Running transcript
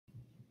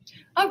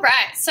All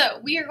right, so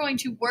we are going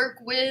to work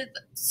with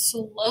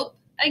slope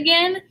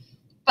again,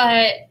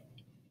 but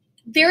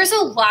there's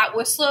a lot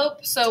with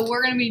slope, so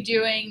we're going to be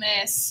doing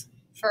this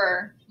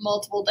for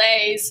multiple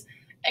days,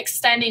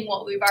 extending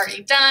what we've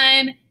already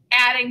done,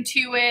 adding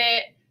to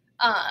it,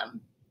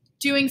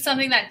 doing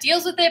something that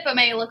deals with it but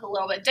may look a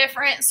little bit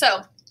different.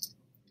 So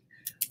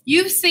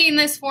you've seen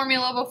this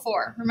formula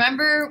before.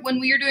 Remember when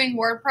we were doing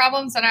word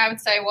problems and I would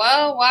say,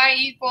 well, y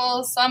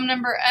equals some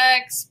number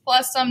x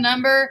plus some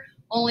number,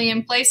 only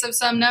in place of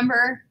some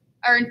number,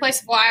 or in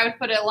place of y, I would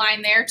put a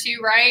line there too,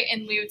 right?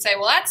 And we would say,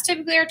 well, that's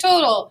typically our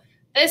total.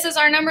 This is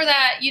our number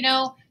that,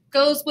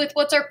 goes with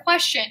what's our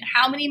question,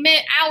 how many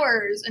minute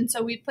hours, and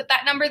so we'd put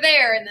that number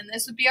there, and then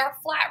this would be our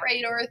flat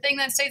rate or a thing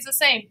that stays the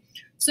same.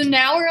 So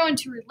now we're going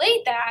to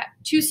relate that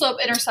to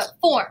slope-intercept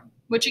form,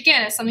 which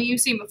again is something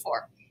you've seen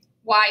before.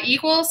 Y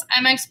equals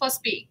mx plus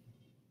b.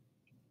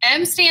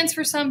 M stands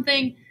for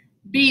something,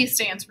 b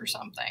stands for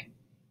something.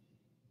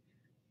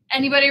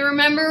 Anybody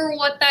remember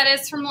what that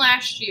is from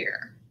last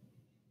year?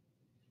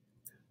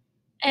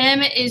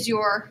 M is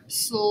your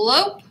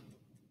slope.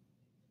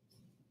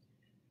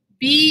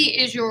 B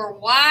is your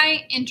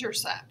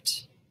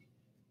y-intercept.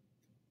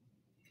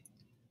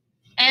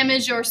 M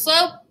is your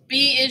slope.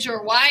 B is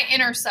your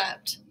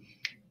y-intercept.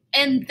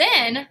 And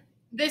then,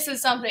 this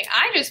is something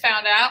I just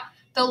found out,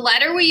 the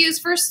letter we use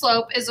for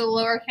slope is a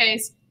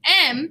lowercase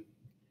m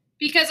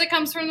because it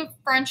comes from the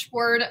French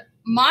word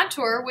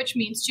monter, which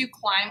means to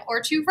climb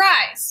or to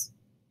rise.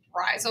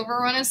 Rise over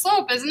run is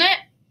slope, isn't it?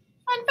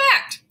 Fun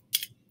fact.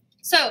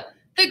 So,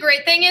 the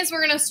great thing is we're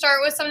going to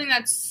start with something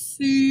that's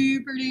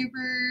super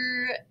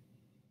duper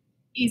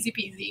easy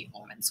peasy,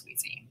 lemon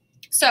squeezy.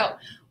 So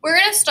we're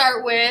going to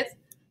start with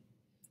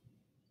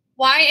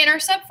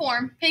y-intercept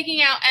form,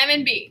 picking out m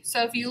and b.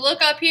 So if you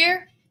look up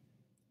here,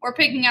 we're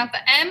picking out the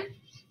m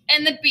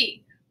and the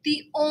b.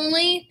 The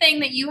only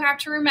thing that you have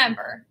to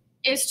remember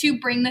is to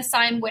bring the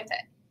sign with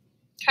it.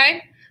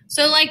 Okay?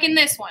 So like in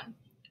this one,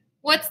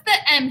 what's the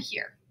m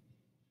here?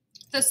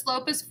 The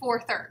slope is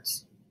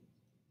 4/3.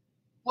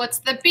 What's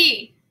the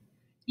b?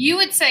 You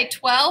would say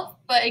 12,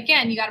 but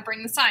again, you got to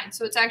bring the sign.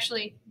 So it's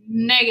actually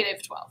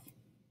 -12.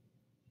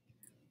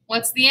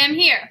 What's the m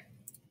here?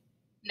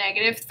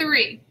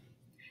 -3.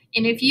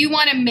 And if you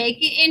want to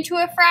make it into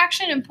a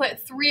fraction and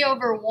put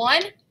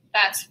 3/1,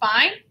 that's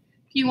fine.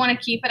 If you want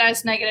to keep it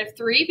as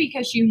 -3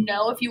 because you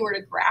know if you were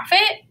to graph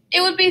it,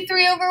 it would be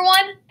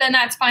 3/1, then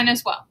that's fine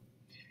as well.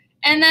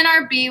 And then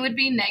our b would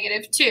be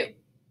 -2.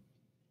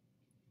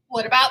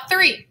 What about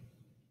 3?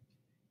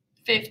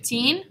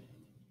 15.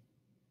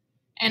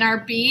 And our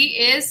b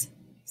is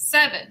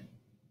 7.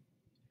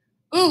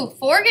 Ooh,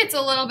 4 gets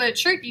a little bit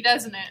tricky,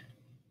 doesn't it?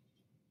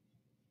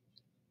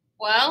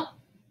 Well,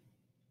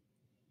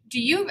 do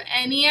you have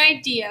any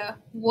idea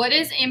what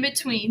is in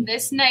between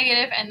this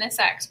negative and this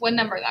x? What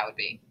number that would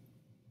be?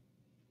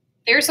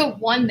 There's a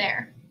 1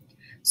 there.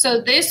 So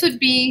this would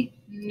be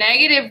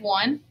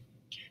 -1.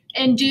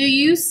 And do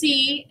you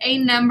see a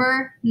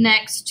number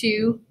next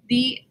to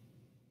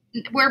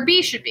where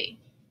b should be?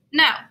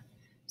 No.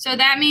 So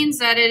that means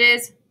that it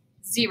is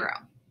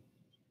 0.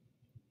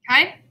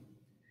 Okay?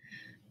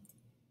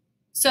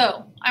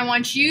 So I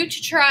want you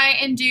to try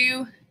and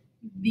do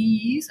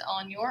these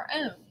on your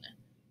own.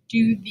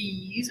 Do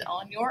these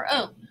on your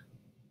own.